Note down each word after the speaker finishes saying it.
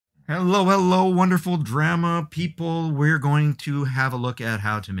Hello, hello, wonderful drama people. We're going to have a look at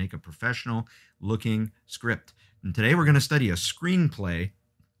how to make a professional looking script. And today we're going to study a screenplay,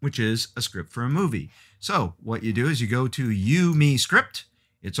 which is a script for a movie. So what you do is you go to You Me Script.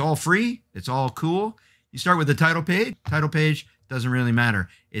 It's all free. It's all cool. You start with the title page. Title page doesn't really matter.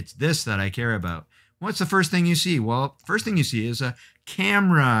 It's this that I care about. What's the first thing you see? Well, first thing you see is a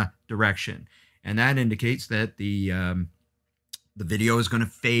camera direction. And that indicates that the video is going to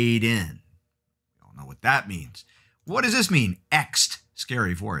fade in. We all know what that means. What does this mean? Xed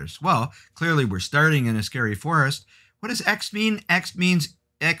scary forest. Well, clearly we're starting in a scary forest. What does X mean? X means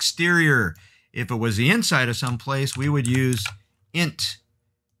exterior. If it was the inside of some place, we would use int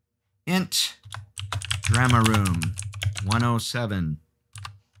drama room 107.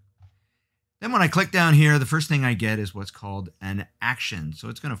 Then when I click down here, the first thing I get is what's called an action. So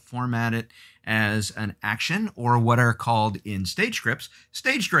it's going to format it as an action, or what are called in stage scripts,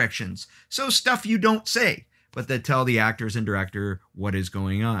 stage directions. So stuff you don't say, but that tell the actors and director what is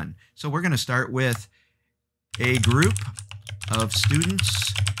going on. So we're going to start with a group of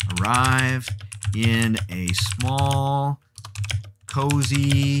students arrive in a small,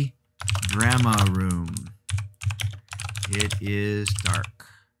 cozy drama room. It is dark.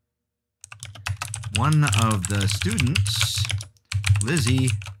 One of the students, Lizzie,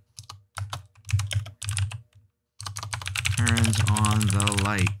 turns on the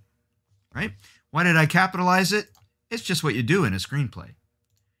light, right? Why did I capitalize it? It's just what you do in a screenplay.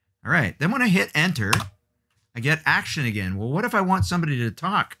 All right, then when I hit enter, I get action again. Well, what if I want somebody to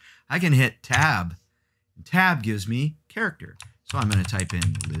talk? I can hit tab. Tab gives me character. So I'm going to type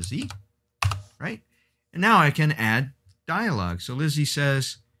in Lizzie, right? And now I can add dialogue. So Lizzie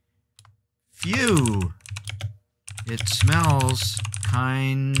says, "Phew, it smells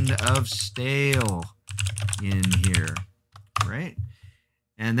kind of stale in here," right?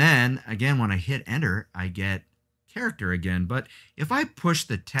 And then again, when I hit enter, I get character again. But if I push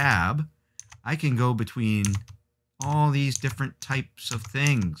the tab, I can go between all these different types of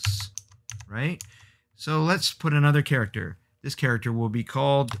things, right? So let's put another character. This character will be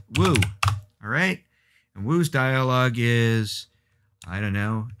called Woo, all right? And Woo's dialogue is, I don't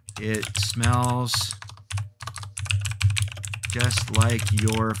know, "It smells just like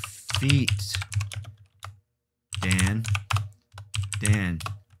your feet, Dan. Dan,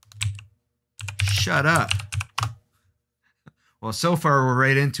 shut up." Well, so far we're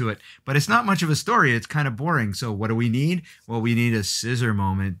right into it, but it's not much of a story. It's kind of boring. So what do we need? Well, we need a scissor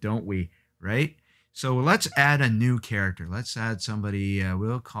moment, don't we? Right? So let's add a new character. Let's add somebody,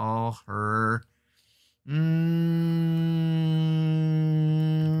 we'll call her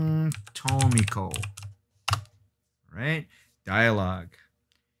Tomiko, right? Dialogue.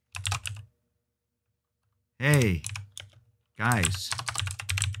 "Hey, guys,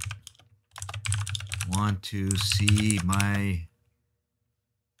 want to see my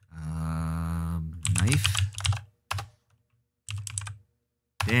knife?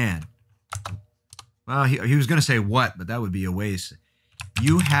 Dan." Well, he was going to say what, but that would be a waste.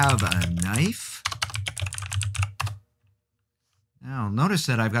 "You have a knife?" Now, notice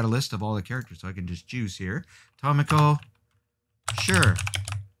that I've got a list of all the characters, so I can just choose here. Tomiko, sure.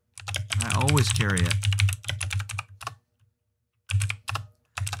 I always carry it.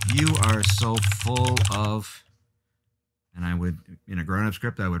 "You are so full of," and I would, in a grown-up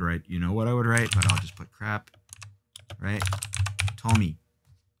script, I would write, you know what I would write, but I'll just put crap, right? Tommy,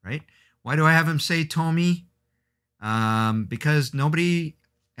 right? Why do I have him say Tommy? Because nobody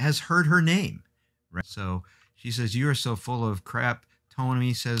has heard her name, right? So she says, "You are so full of crap."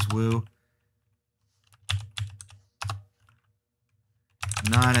 Tommy says, "Woo.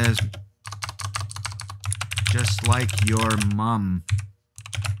 Not as just like your mom,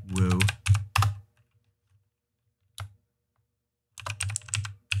 Woo."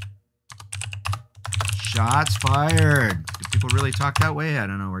 Shots fired. Do people really talk that way? I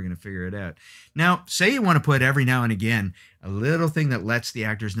don't know. We're going to figure it out. Now, say you want to put every now and again a little thing that lets the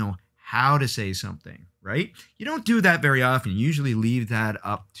actors know how to say something, right? You don't do that very often. You usually leave that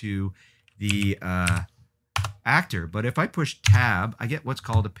up to the actor. But if I push tab, I get what's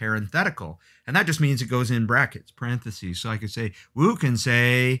called a parenthetical. And that just means it goes in brackets, parentheses. So I could say, Woo can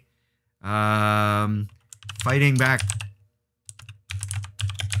say, fighting back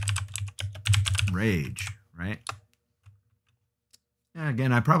rage, right? Yeah,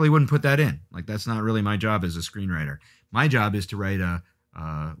 again, I probably wouldn't put that in. Like, that's not really my job as a screenwriter. My job is to write a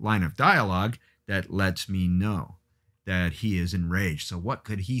line of dialogue that lets me know that he is enraged. So what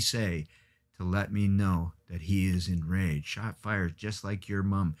could he say to let me know that he is enraged? Shot fired, just like your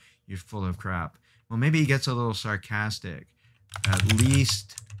mom. You're full of crap. Well, maybe he gets a little sarcastic. At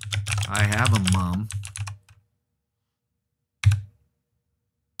least I have a mom.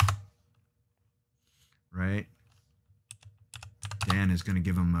 Right? Dan is going to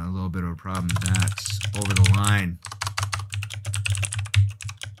give him a little bit of a problem. That's over the line.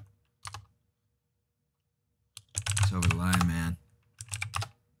 It's over the line, man.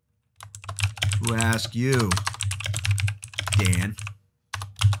 Who asked you, Dan?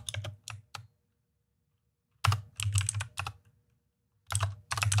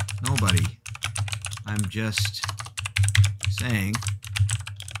 Nobody. I'm just saying,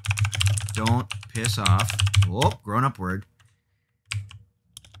 don't piss off, whoop, grown-up word,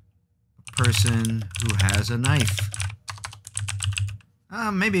 a person who has a knife.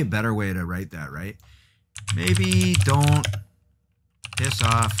 Maybe a better way to write that, right? Maybe don't piss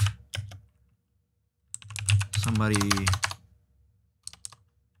off someone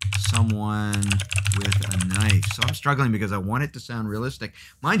with a knife. So I'm struggling because I want it to sound realistic.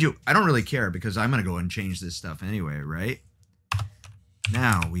 Mind you, I don't really care because I'm going to go and change this stuff anyway, right?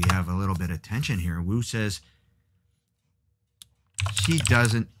 Now we have a little bit of tension here. Wu says she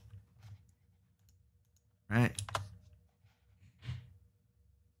doesn't, right?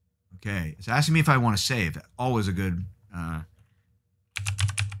 Okay, it's asking me if I want to save. Always a good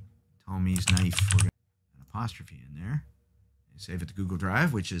Tommy's knife. We're going to put an apostrophe in there. Save it to Google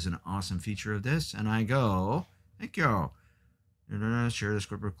Drive, which is an awesome feature of this. And I go, thank you. Share the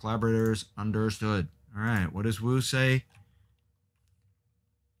script with collaborators. Understood. All right, what does Wu say?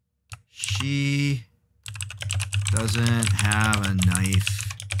 She doesn't have a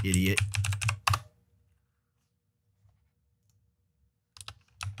knife, idiot.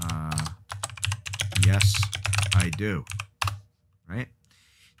 Yes, I do. Right?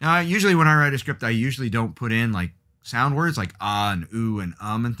 Now, usually when I write a script, I usually don't put in like sound words like ah and ooh and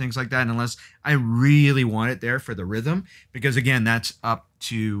and things like that unless I really want it there for the rhythm, because again, that's up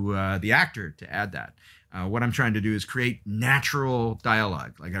to the actor to add that. What I'm trying to do is create natural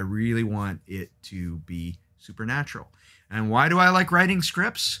dialogue. Like I really want it to be supernatural. And why do I like writing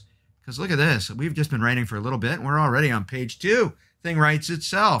scripts? Because look at this. We've just been writing for a little bit and we're already on page 2. Thing writes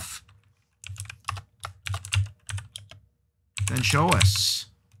itself. Then show us,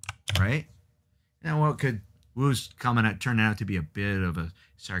 right? Now what could Wu's turning out to be a bit of a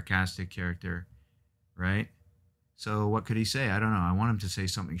sarcastic character, right? So what could he say? I don't know. I want him to say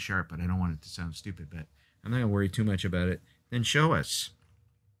something sharp, but I don't want it to sound stupid, but I'm not going to worry too much about it. Then show us.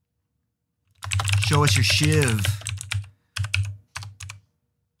 Show us your shiv.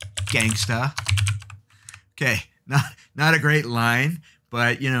 Gangsta. Okay, not a great line,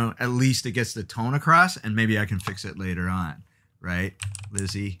 but, you know, at least it gets the tone across, and maybe I can fix it later on, right?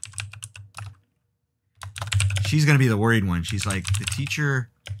 Lizzie. She's going to be the worried one. She's like, the teacher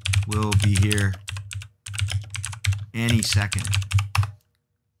will be here any second.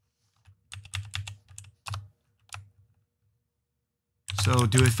 So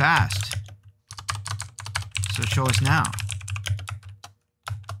do it fast. So show us now.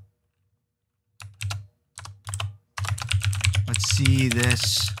 Let's see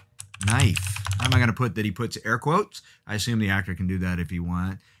this knife. How am I going to put that he puts air quotes? I assume the actor can do that if he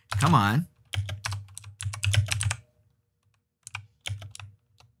wants. Come on.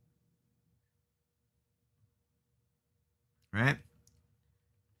 Right?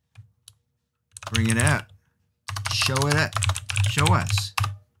 Bring it out. Show it up. Show us.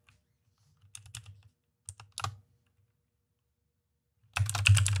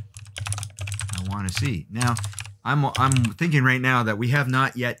 I want to see. Now, I'm thinking right now that we have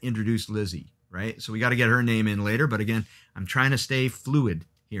not yet introduced Lizzie, right? So we got to get her name in later. But again, I'm trying to stay fluid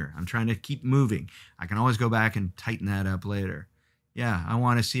here. I'm trying to keep moving. I can always go back and tighten that up later. Yeah, I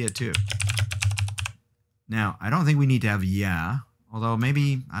want to see it too. Now, I don't think we need to have yeah, although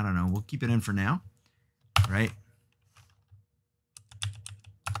maybe, I don't know, we'll keep it in for now, right?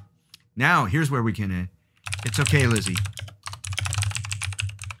 Now, here's where we can, it's okay, Lizzie.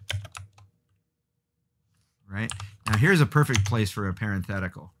 Right? Now, here's a perfect place for a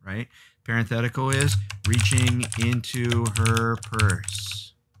parenthetical, right? Parenthetical is reaching into her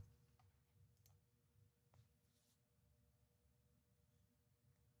purse.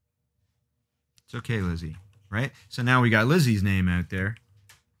 It's okay, Lizzie, right? So now we got Lizzie's name out there.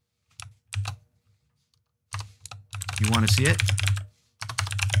 You want to see it?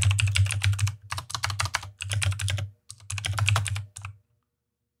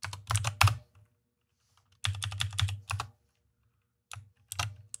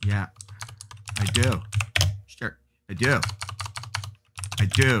 Yeah, I do. Sure, I do. I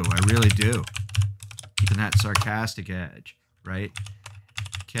do. I really do. Keeping that sarcastic edge, right?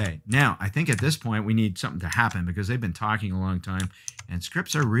 Okay, now I think at this point we need something to happen because they've been talking a long time And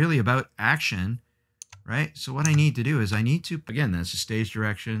scripts are really about action, right? So what I need to do is I need to, again, that's a stage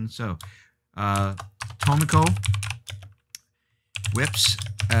direction. So Tomoko whips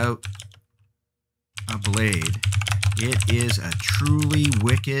out a blade. It is a truly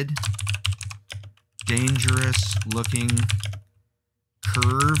wicked, dangerous looking,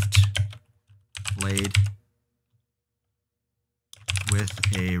 curved blade with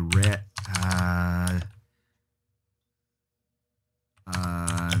a red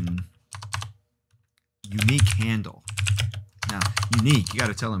unique handle. Now, unique, you got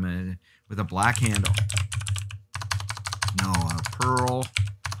to tell them with a black handle. No, a pearl.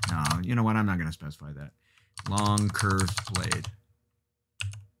 No, you know what? I'm not going to specify that. Long curved blade.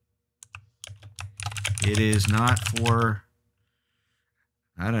 It is not for,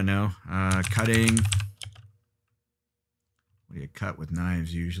 I don't know, cutting. What do you cut with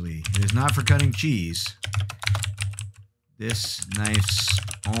knives usually? It is not for cutting cheese. This knife's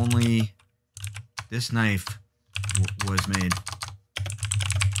only, this knife was made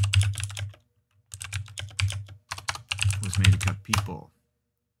to cut people.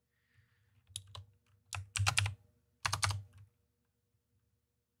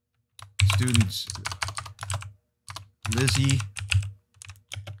 Students, Lizzie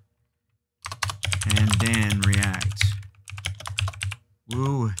and Dan react.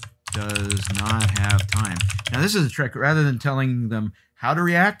 Wu does not have time. Now this is a trick. Rather than telling them how to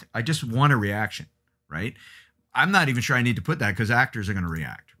react, I just want a reaction, right? I'm not even sure I need to put that because actors are going to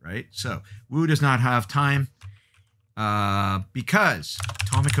react, right? So Wu does not have time because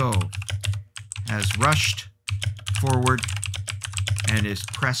Tomoko has rushed forward and is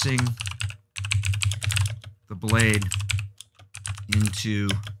pressing the blade into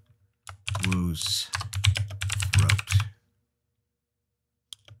Wu's throat.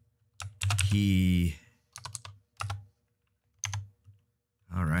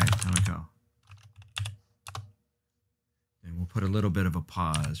 All right, Tomoko. And we'll put a little bit of a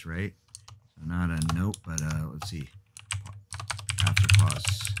pause, right? So not a note, but let's see. After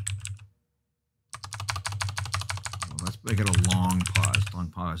pause. Well, let's make it a long pause. Long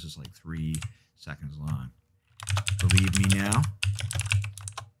pause is like 3 seconds long. Believe me now.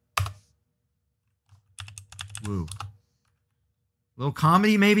 Woo. Little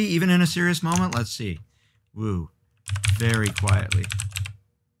comedy maybe, even in a serious moment. Let's see. Woo. Very quietly.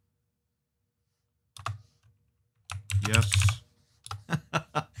 Yes.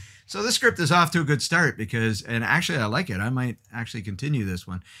 So this script is off to a good start because, and actually I like it. I might actually continue this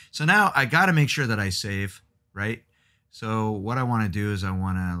one. So now I got to make sure that I save, right? So what I want to do is I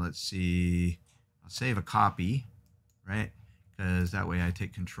want to, let's see, I'll save a copy, right? Because that way I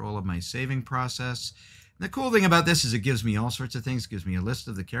take control of my saving process. And the cool thing about this is it gives me all sorts of things. It gives me a list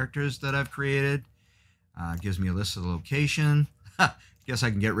of the characters that I've created. It gives me a list of the location. Guess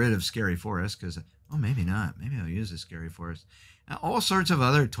I can get rid of Scary Forest because, oh, maybe not. Maybe I'll use the Scary Forest. And all sorts of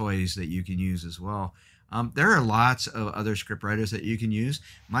other toys that you can use as well. There are lots of other scriptwriters that you can use.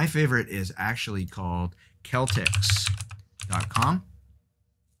 My favorite is actually called Celtics.com,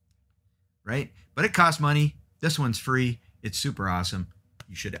 right? But it costs money. This one's free. It's super awesome.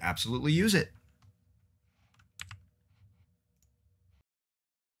 You should absolutely use it.